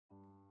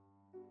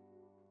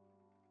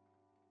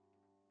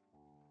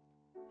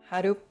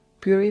How to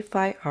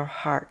purify our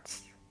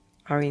hearts,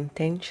 our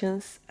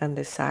intentions and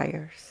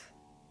desires.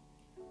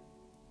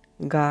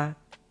 God,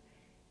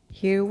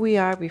 here we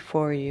are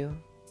before you.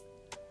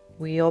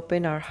 We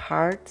open our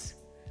hearts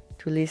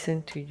to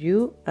listen to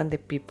you and the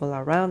people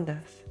around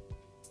us.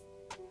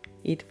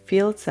 It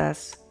fills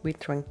us with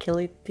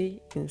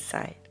tranquility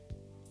inside.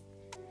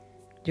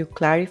 You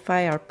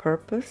clarify our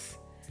purpose,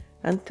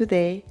 and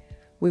today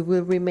we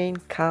will remain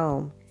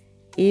calm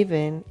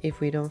even if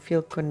we don't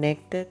feel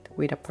connected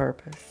with a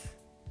purpose.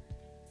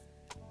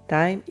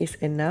 Time is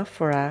enough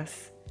for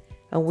us,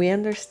 and we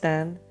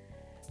understand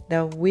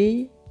that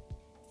we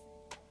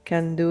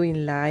can do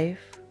in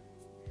life,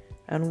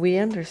 and we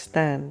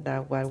understand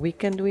that what we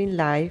can do in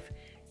life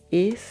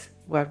is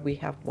what we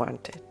have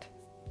wanted.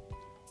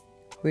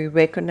 We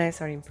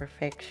recognize our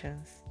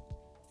imperfections.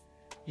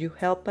 You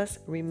help us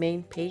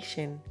remain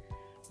patient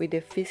with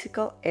the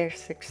physical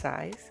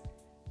exercise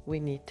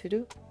we need to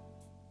do.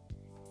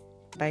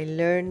 By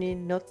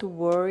learning not to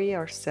worry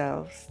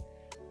ourselves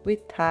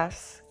with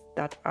tasks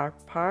that are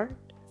part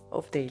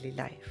of daily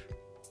life.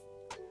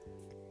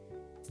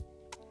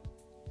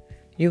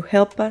 You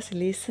help us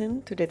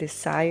listen to the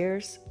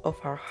desires of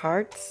our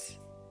hearts.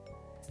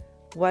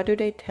 What do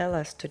they tell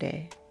us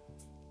today?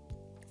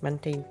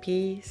 Maintain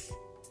peace,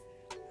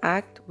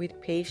 act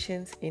with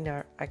patience in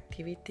our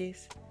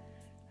activities,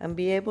 and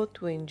be able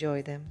to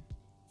enjoy them.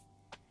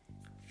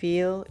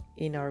 Feel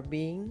in our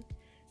being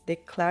the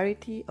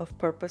clarity of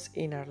purpose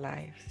in our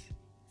lives,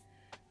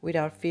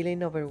 without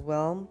feeling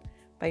overwhelmed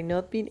by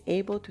not being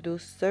able to do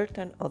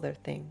certain other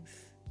things.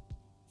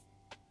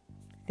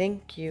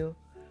 Thank you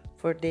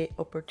for the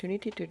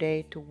opportunity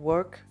today to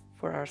work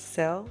for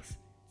ourselves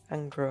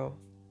and grow.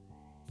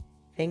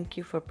 Thank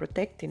you for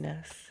protecting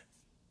us.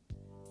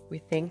 We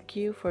thank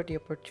you for the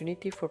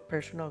opportunity for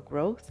personal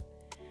growth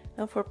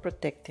and for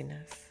protecting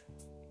us,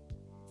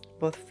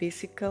 both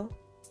physical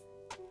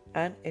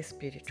and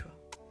spiritual.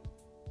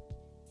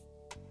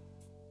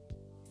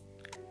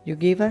 You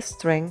give us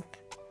strength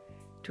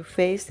to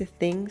face the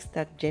things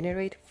that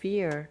generate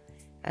fear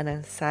and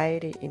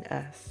anxiety in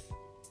us,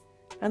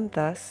 and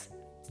thus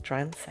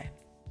transcend.